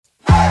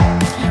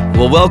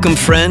Well, welcome,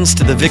 friends,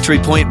 to the Victory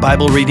Point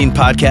Bible Reading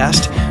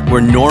Podcast,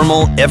 where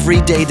normal,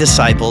 everyday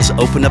disciples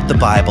open up the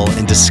Bible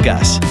and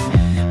discuss.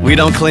 We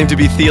don't claim to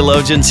be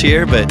theologians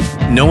here, but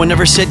no one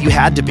ever said you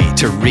had to be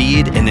to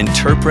read and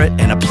interpret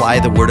and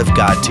apply the Word of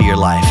God to your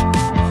life.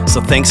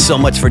 So thanks so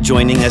much for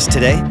joining us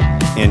today,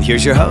 and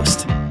here's your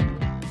host.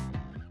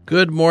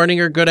 Good morning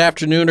or good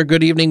afternoon or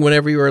good evening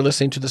whenever you are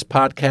listening to this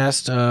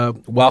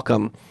podcast.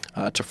 Welcome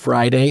to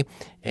Friday.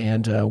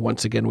 And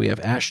once again, we have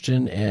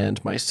Ashton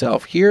and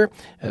myself here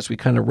as we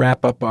kind of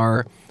wrap up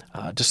our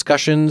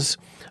discussions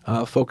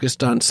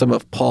focused on some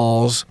of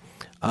Paul's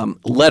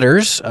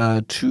letters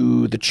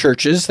to the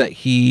churches that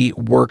he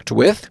worked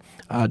with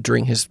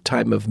during his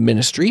time of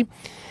ministry.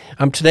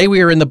 Today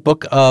we are in the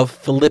book of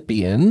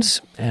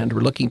Philippians, and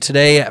we're looking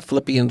today at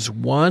Philippians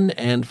 1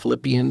 and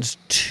Philippians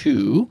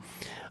 2.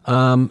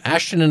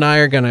 Ashton and I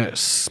are going to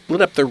split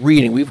up the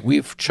reading.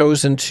 We've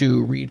chosen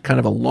to read kind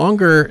of a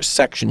longer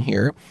section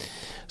here.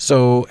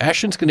 So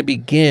Ashton's going to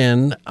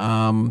begin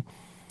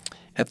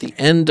at the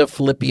end of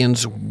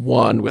Philippians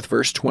 1 with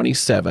verse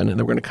 27, and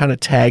then we're going to kind of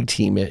tag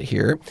team it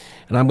here.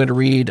 And I'm going to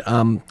read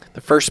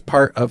the first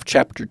part of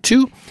chapter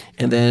 2,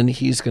 and then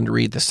he's going to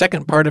read the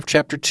second part of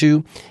chapter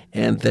 2,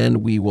 and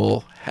then we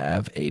will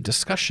have a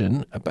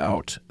discussion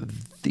about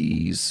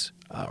these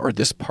or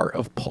this part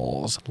of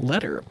Paul's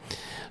letter.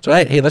 So,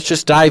 hey, let's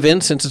just dive in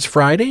since it's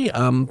Friday,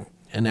 and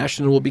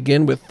Ashton will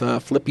begin with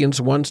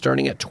Philippians 1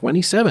 starting at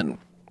 27.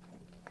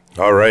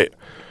 All right.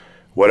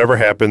 Whatever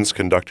happens,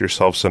 conduct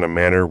yourselves in a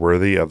manner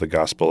worthy of the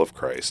gospel of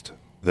Christ.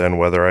 Then,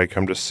 whether I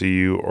come to see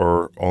you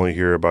or only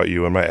hear about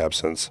you in my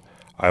absence,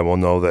 I will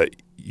know that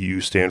you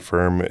stand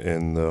firm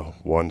in the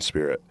one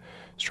Spirit,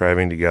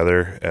 striving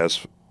together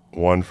as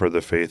one for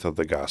the faith of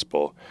the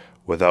gospel,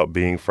 without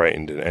being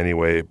frightened in any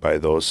way by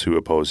those who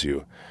oppose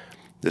you.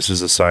 This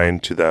is a sign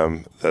to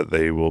them that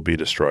they will be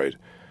destroyed,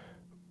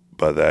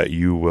 but that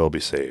you will be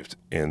saved,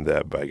 and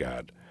that by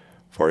God.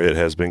 For it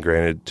has been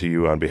granted to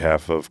you on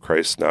behalf of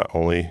Christ not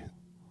only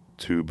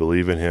to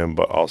believe in him,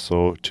 but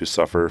also to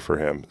suffer for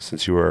him,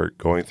 since you are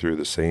going through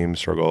the same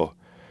struggle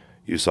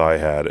you saw I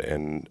had,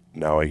 and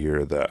now I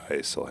hear that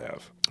I still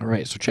have. All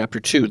right, so chapter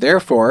 2.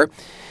 Therefore,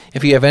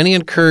 if you have any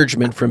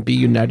encouragement from being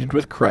united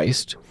with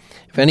Christ,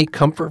 if any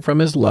comfort from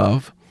his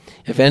love,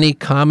 if any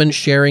common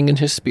sharing in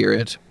his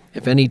Spirit,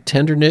 if any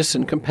tenderness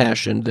and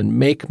compassion, then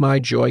make my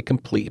joy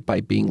complete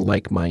by being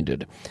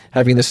like-minded,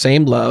 having the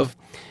same love,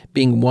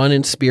 being one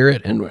in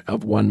spirit and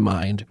of one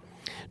mind.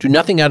 Do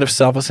nothing out of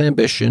selfish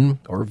ambition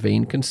or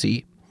vain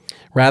conceit.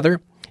 Rather,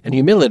 in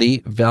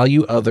humility,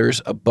 value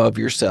others above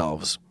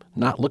yourselves,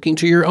 not looking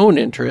to your own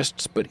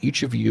interests, but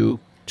each of you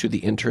to the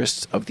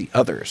interests of the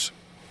others.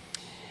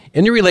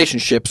 In your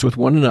relationships with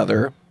one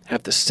another,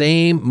 have the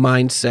same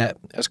mindset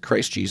as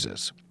Christ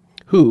Jesus,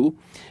 who,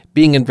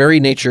 being in very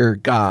nature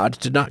God,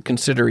 did not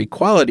consider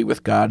equality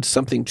with God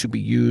something to be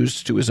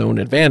used to his own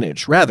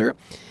advantage. Rather,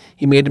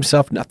 he made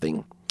himself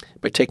nothing,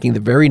 by taking the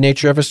very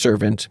nature of a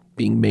servant,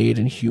 being made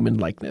in human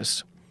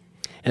likeness.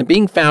 And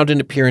being found in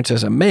appearance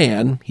as a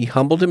man, he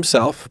humbled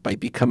himself by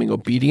becoming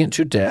obedient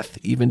to death,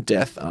 even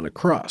death on a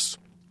cross.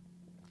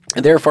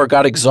 And therefore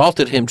God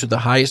exalted him to the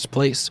highest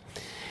place,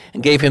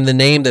 and gave him the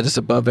name that is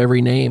above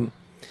every name,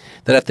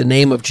 that at the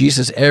name of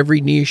Jesus every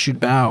knee should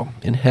bow,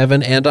 in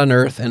heaven and on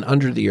earth and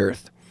under the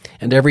earth,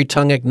 and every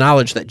tongue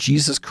acknowledge that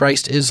Jesus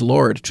Christ is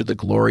Lord, to the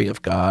glory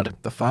of God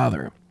the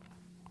Father.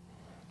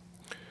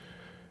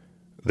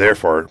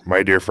 Therefore,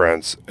 my dear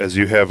friends, as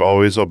you have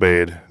always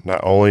obeyed, not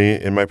only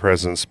in my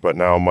presence, but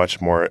now much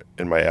more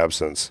in my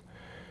absence,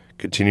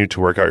 continue to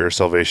work out your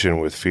salvation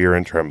with fear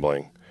and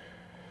trembling.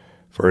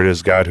 For it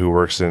is God who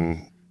works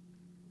in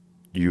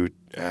you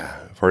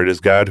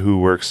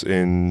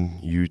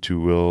to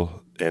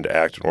will and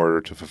act in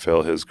order to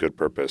fulfill his good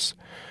purpose.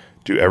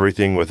 Do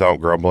everything without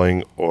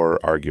grumbling or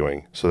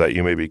arguing, so that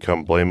you may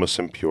become blameless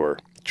and pure,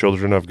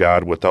 children of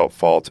God without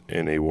fault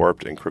in a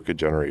warped and crooked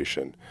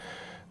generation.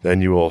 Then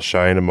you will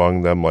shine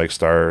among them like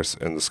stars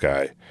in the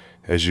sky,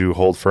 as you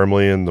hold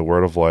firmly in the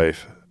word of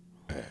life.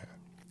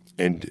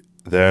 And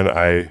then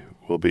I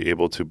will be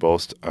able to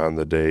boast on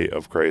the day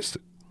of Christ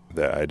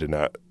that I did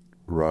not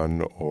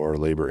run or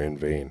labor in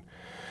vain.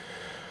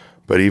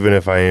 But even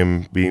if I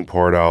am being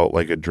poured out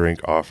like a drink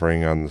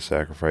offering on the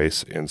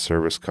sacrifice and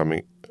service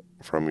coming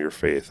from your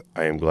faith,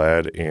 I am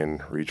glad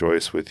and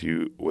rejoice with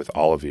you, with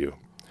all of you.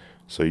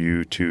 So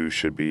you too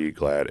should be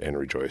glad and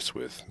rejoice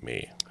with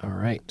me. All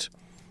right.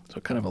 So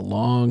kind of a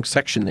long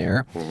section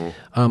there.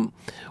 Mm-hmm.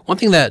 One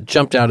thing that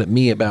jumped out at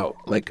me about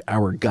like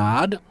our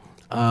God,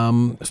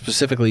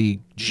 specifically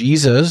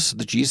Jesus,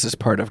 the Jesus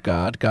part of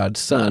God, God's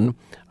Son,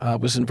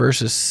 was in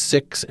verses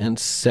 6 and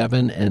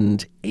 7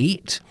 and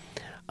 8.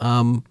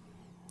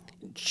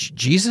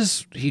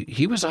 Jesus,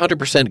 he was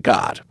 100%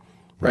 God,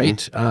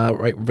 right?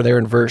 Mm-hmm. Right over there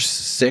in verse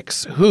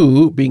 6,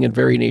 who, being in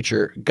very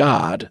nature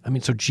God, I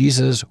mean, so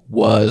Jesus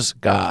was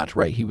God,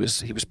 right? He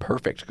was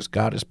perfect because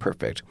God is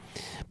perfect.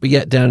 But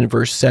yet down in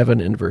verse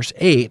 7 and verse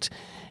 8,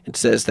 it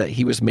says that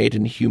he was made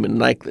in human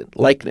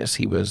likeness.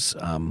 He was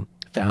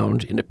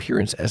found in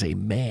appearance as a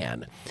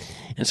man.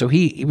 And so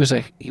he was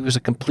a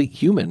complete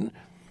human,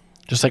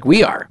 just like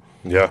we are.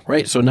 Yeah.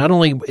 Right? So not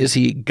only is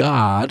he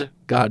God,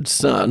 God's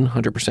son,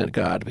 100%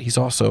 God, but he's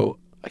also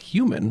a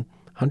human,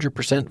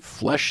 100%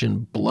 flesh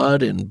and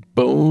blood and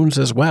bones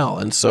as well.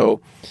 And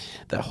so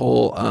that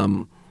whole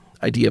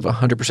idea of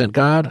 100%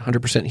 God,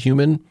 100%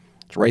 human,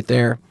 it's right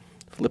there.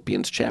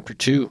 Philippians chapter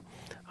 2.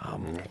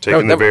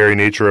 Taking the very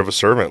nature of a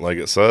servant, like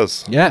it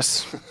says.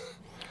 Yes.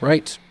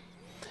 Right.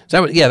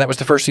 So that was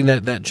the first thing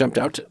that jumped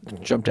out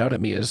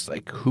at me is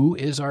like, who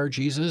is our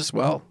Jesus?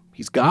 Well,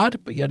 he's God,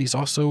 but yet he's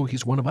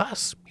one of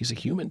us. He's a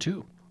human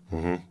too.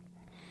 Mm-hmm.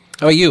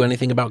 How about you?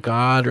 Anything about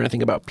God or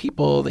anything about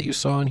people that you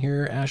saw in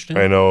here, Ashton?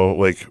 I know,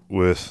 like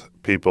with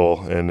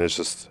people, and it's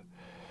just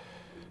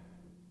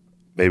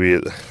maybe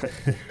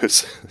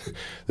the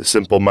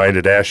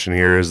simple-minded Ashton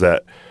here is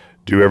that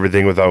do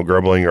everything without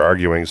grumbling or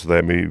arguing, so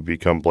that we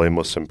become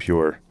blameless and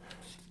pure,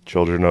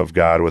 children of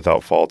God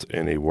without fault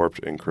in a warped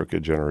and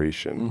crooked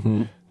generation.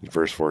 Mm-hmm.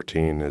 Verse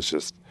 14 is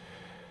just,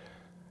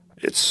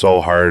 it's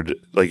so hard.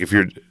 Like if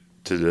you're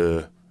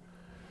to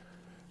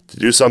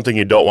do something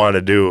you don't want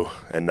to do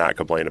and not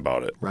complain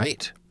about it.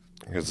 Right.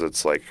 Because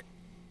it's like,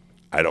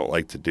 I don't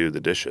like to do the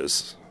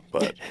dishes,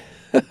 but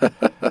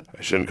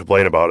I shouldn't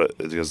complain about it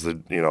because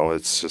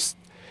it's just,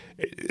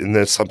 and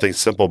it's something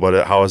simple,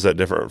 but how is that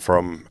different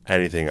from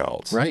anything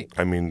else? Right.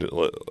 I mean,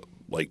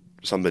 like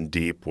something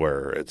deep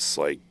where it's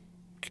like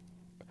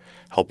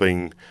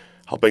helping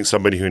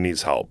somebody who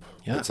needs help.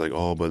 Yeah. It's like,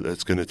 oh, but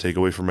it's going to take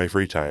away from my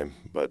free time.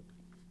 But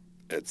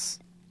it's,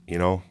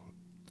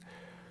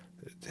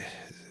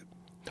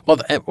 Well,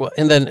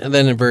 and then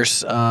in verse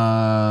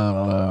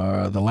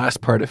the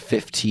last part of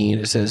 15,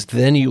 it says,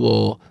 "Then you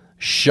will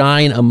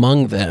shine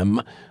among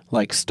them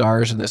like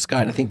stars in the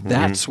sky." And I think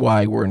that's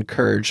why we're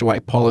encouraged, why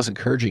Paul is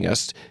encouraging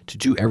us to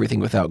do everything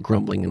without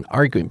grumbling and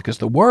arguing, because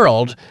the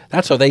world,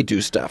 that's how they do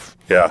stuff.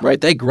 Yeah.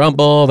 Right? They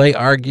grumble, they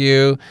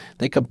argue,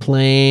 they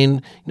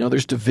complain,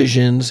 there's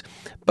divisions.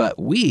 But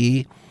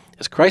we,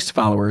 as Christ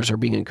followers, are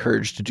being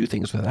encouraged to do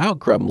things without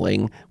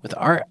grumbling,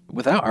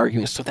 without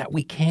arguing, so that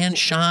we can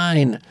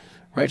shine,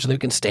 right? So they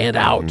can stand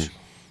out,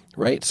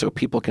 right? So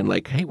people can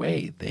hey,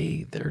 wait,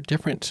 they're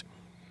different.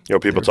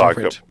 People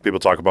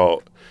talk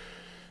about,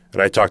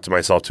 and I talk to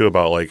myself too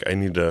about I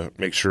need to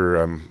make sure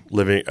I'm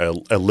living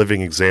a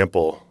living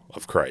example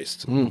of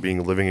Christ, being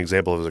a living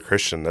example as a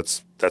Christian.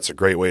 That's a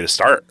great way to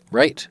start.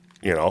 Right.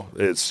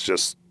 It's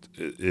just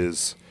it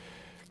is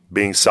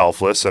being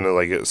selfless,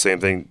 and same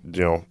thing.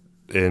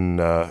 In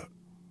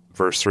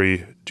verse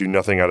 3, do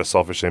nothing out of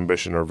selfish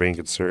ambition or vain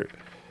conceit.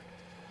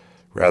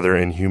 Rather,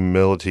 in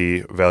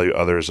humility, value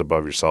others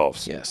above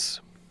yourselves. Yes.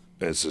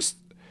 It's just,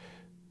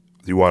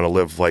 you want to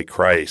live like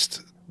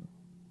Christ.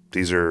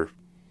 These are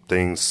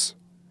things,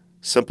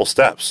 simple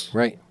steps.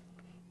 Right.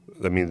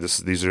 I mean,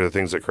 these are the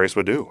things that Christ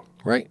would do.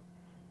 Right.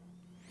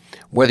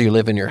 Whether you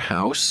live in your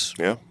house,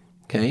 Yeah.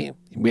 okay,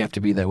 we have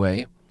to be that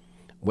way.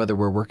 Whether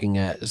we're working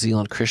at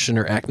Zeeland Christian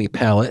or Acme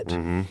Pallet,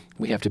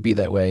 we have to be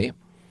that way.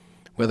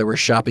 Whether we're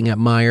shopping at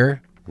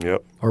Meijer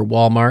Yep. or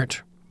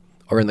Walmart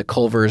or in the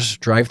Culver's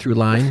drive-through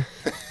line.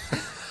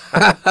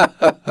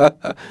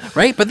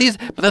 Right? But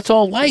that's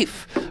all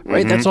life,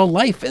 right? That's all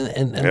life.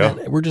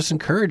 And we're just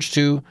encouraged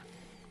to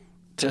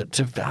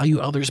value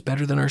others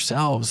better than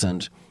ourselves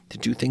and to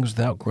do things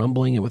without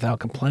grumbling and without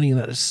complaining.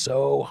 That is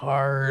so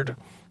hard.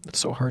 It's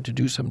so hard to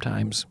do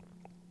sometimes.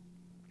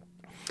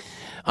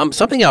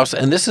 Something else,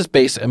 and this is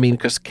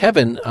because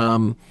Kevin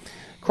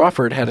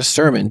Crawford had a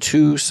sermon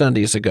 2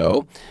 Sundays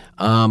ago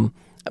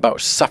about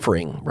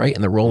suffering, right?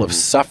 And the role of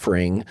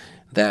suffering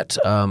that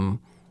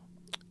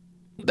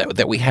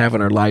we have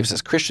in our lives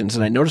as Christians.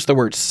 And I noticed the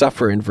word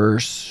suffer in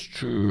verse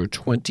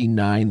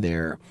 29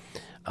 there.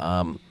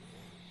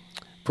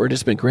 For it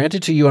has been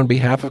granted to you on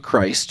behalf of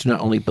Christ to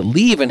not only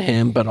believe in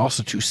him, but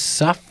also to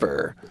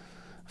suffer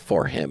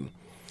for him.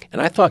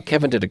 And I thought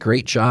Kevin did a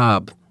great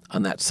job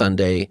on that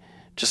Sunday,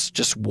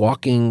 just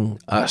walking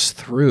us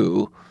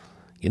through,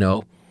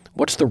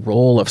 what's the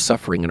role of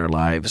suffering in our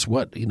lives?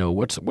 What's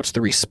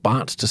the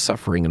response to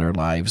suffering in our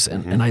lives?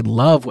 And I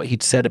love what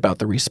he'd said about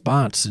the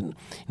response. And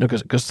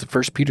because the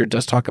First Peter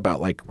does talk about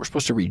we're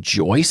supposed to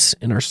rejoice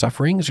in our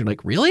sufferings. You're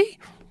like, really?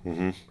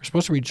 We're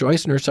supposed to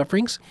rejoice in our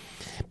sufferings?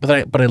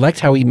 But I liked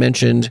how he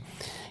mentioned,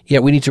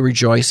 we need to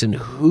rejoice in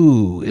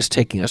who is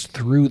taking us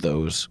through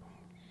those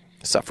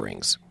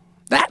sufferings.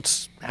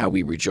 That's how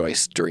we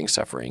rejoice during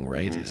suffering,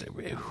 right?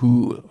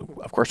 Who,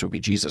 of course, would be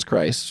Jesus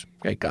Christ,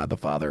 right? God the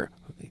Father,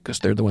 because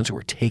they're the ones who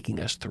are taking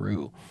us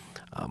through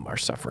our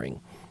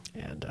suffering.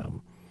 And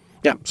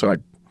so I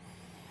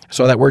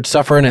saw that word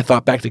suffer, and I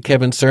thought back to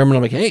Kevin's sermon.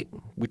 I'm like, hey,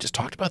 we just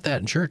talked about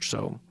that in church.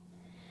 So,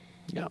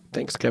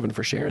 thanks, Kevin,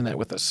 for sharing that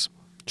with us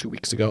 2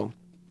 weeks ago.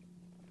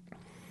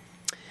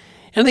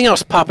 Anything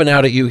else popping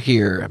out at you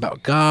here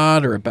about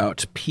God or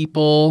about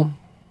people?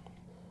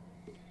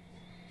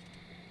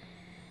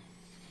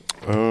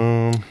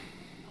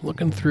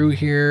 Looking through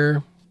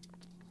here.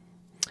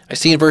 I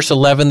see in verse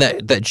 11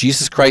 that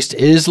Jesus Christ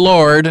is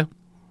Lord.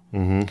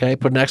 Okay,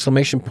 put an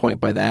exclamation point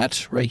by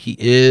that, right? He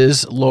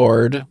is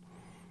Lord.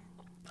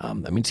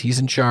 That means he's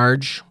in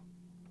charge.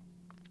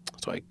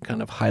 So I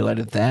kind of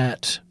highlighted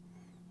that.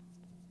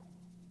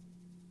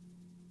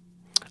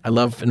 I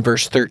love in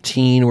verse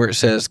 13 where it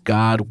says,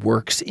 God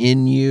works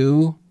in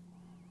you.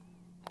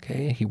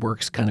 Okay, he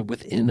works kind of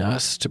within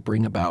us to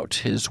bring about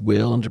his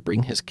will and to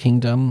bring his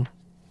kingdom.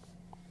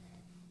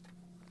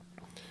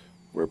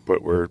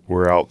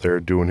 We're out there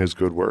doing his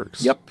good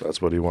works. Yep.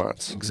 That's what he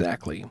wants.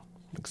 Exactly.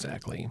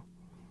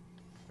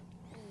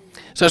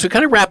 So as we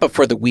kind of wrap up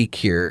for the week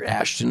here,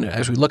 Ashton,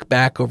 as we look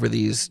back over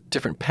these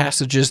different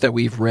passages that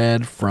we've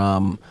read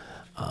from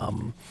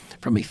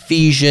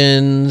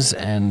Ephesians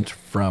and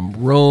from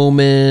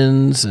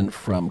Romans and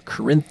from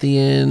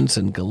Corinthians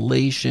and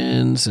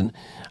Galatians, and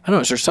I don't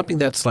know, is there something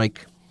that's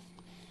like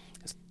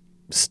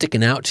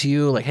sticking out to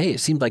you? Like, hey, it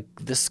seemed like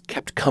this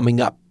kept coming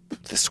up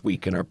this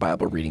week in our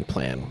Bible reading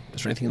plan.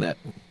 Is there anything that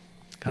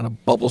kind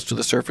of bubbles to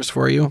the surface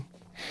for you?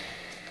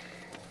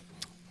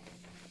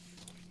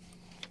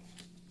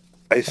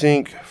 I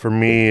think for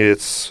me,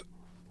 it's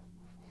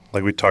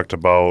like we talked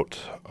about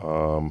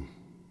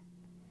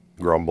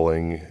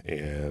grumbling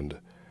and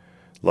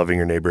loving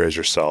your neighbor as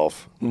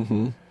yourself.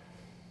 Mm-hmm.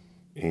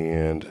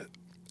 And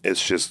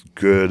it's just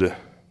good.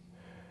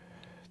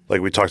 Like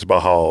we talked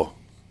about how,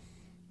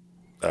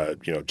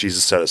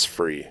 Jesus set us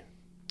free.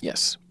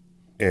 Yes.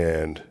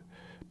 And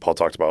Paul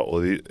talked about,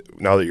 well,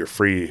 now that you're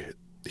free,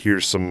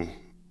 here's some,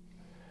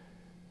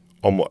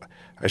 almost,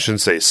 I shouldn't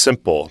say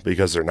simple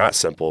because they're not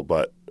simple,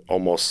 but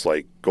almost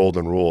like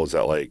golden rules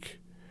that like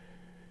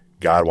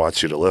God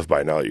wants you to live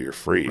by now that you're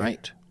free.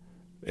 Right.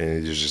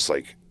 And he's just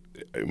like,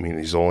 I mean,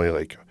 these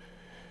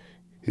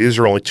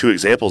are only two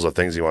examples of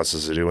things he wants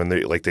us to do. And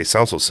they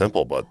sound so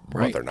simple, but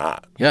they're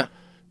not. Yeah.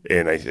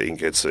 And I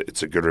think it's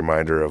a good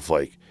reminder of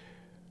like,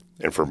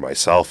 and for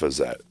myself is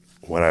that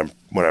when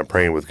I'm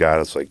praying with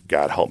God, it's like,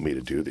 God, help me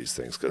to do these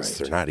things because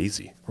they're not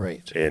easy.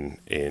 Right. And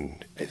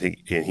I think,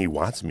 and he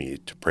wants me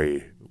to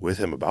pray with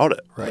him about it.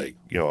 Right.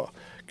 Like,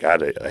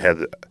 God, I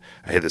had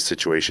this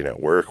situation at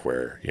work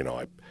where,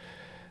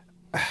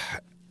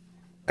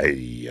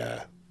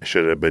 I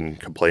should have been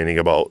complaining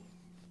about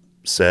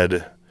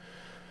said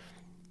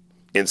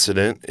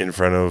incident in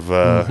front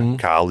of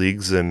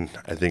colleagues, and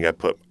I think I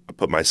put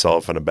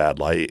myself in a bad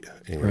light,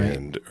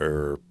 and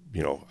or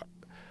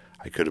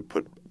I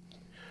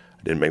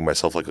didn't make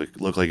myself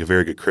look like a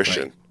very good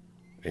Christian,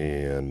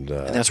 and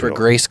that's where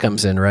grace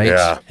comes in, right?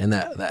 Yeah, and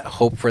that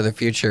hope for the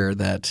future.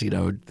 That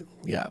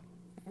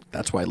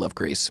that's why I love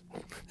grace.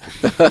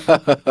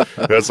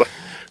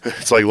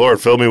 It's like, Lord,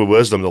 fill me with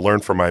wisdom to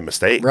learn from my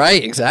mistake.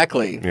 Right,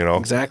 exactly.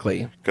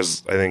 Exactly.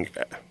 Because I think,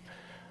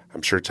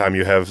 I'm sure, Tom,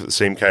 you have the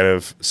same kind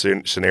of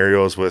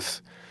scenarios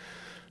with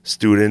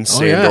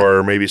students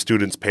or maybe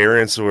students'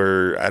 parents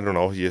where, I don't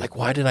know. Like,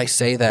 why did I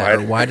say that?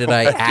 Or why did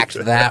I act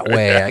that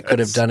way? I could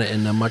have done it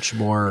in a much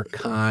more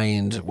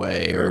kind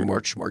way or a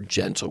much more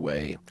gentle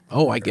way.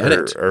 Oh, I get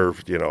it. Or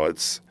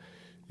it's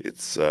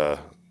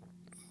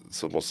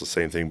almost the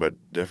same thing but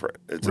different.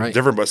 It's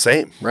different but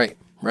same. Right.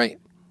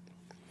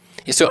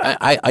 So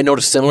I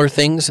noticed similar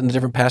things in the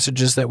different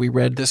passages that we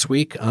read this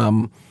week.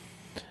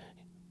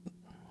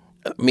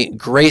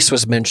 Grace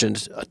was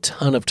mentioned a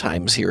ton of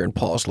times here in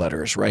Paul's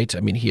letters, right? I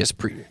mean,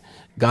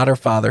 God our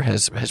Father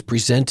has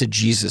presented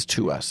Jesus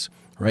to us,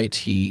 right?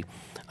 He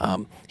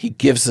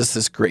gives us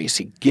this grace.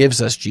 He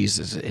gives us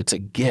Jesus. It's a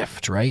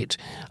gift, right?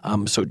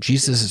 So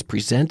Jesus is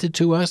presented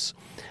to us.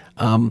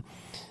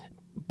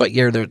 But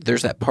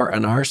there's that part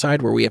on our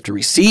side where we have to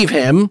receive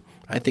him.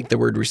 I think the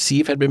word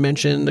receive had been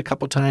mentioned a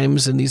couple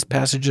times in these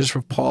passages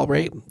from Paul,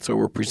 right? So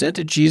we're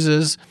presented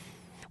Jesus.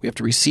 We have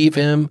to receive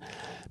him.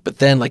 But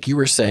then, like you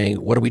were saying,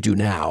 what do we do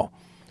now?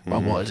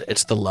 Mm-hmm. Well,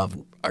 it's to love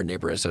our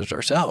neighbor as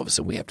ourselves.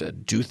 And we have to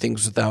do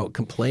things without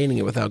complaining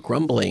and without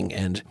grumbling.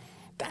 And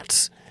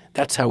that's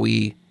how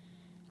we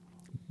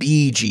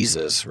be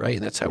Jesus, right?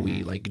 And that's how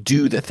we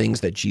do the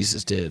things that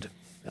Jesus did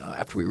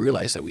after we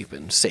realize that we've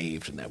been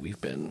saved and that we've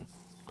been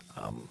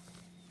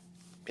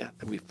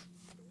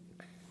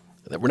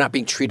that we're not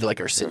being treated like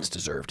our sins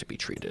deserve to be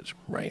treated,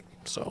 right?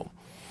 So,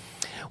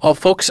 well,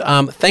 folks,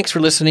 thanks for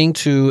listening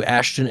to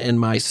Ashton and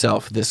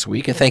myself this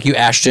week. And thank you,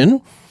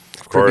 Ashton,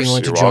 for being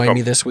willing to join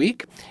me this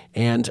week.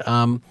 And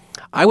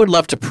I would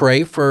love to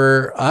pray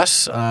for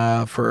us,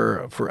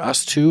 for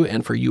us too,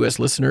 and for you as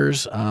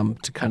listeners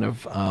to kind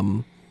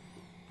of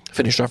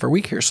finish off our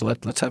week here. So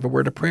let's have a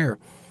word of prayer.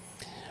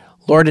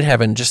 Lord in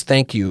heaven, just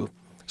thank you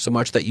so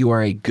much that you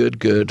are a good,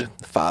 good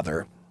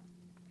Father.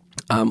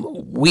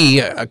 We,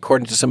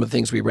 according to some of the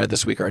things we read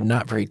this week, are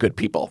not very good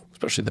people,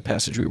 especially the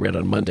passage we read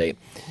on Monday.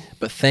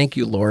 But thank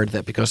you, Lord,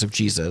 that because of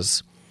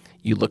Jesus,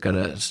 you look at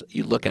us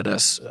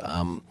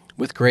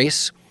with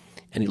grace,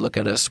 and you look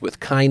at us with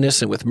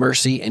kindness and with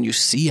mercy, and you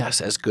see us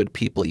as good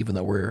people, even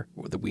though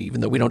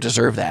we don't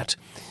deserve that.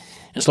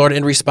 And so, Lord,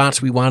 in response,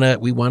 we want to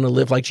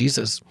live like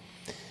Jesus.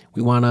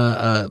 We want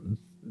to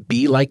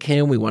be like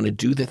him. We want to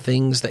do the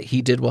things that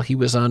he did while he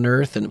was on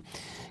earth, and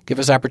give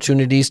us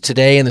opportunities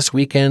today and this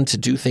weekend to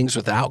do things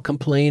without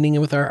complaining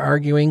and without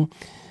arguing.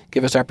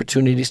 give us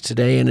opportunities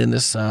today and in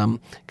this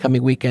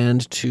coming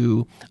weekend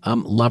to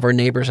love our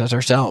neighbors as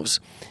ourselves.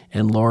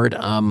 And Lord,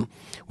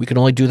 we can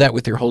only do that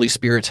with your Holy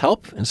Spirit's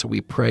help. And so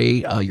we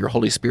pray your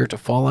Holy Spirit to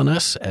fall on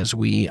us as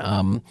we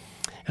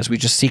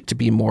just seek to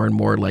be more and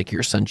more like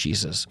your Son,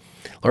 Jesus.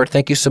 Lord,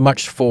 thank you so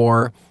much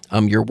for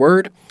your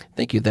word.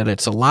 Thank you that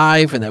it's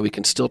alive and that we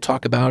can still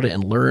talk about it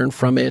and learn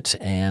from it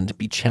and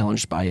be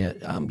challenged by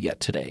it yet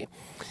today.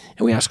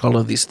 And we ask all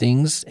of these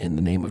things in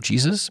the name of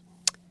Jesus.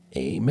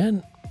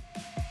 Amen.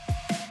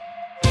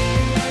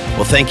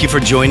 Well, thank you for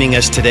joining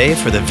us today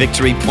for the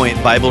Victory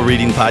Point Bible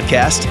Reading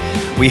Podcast.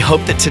 We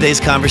hope that today's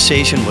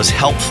conversation was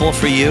helpful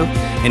for you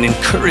and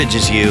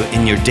encourages you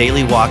in your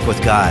daily walk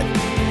with God.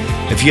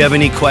 If you have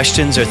any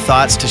questions or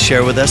thoughts to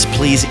share with us,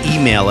 please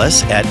email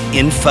us at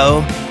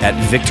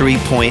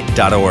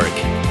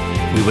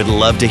info@victorypoint.org. We would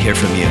love to hear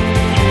from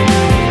you.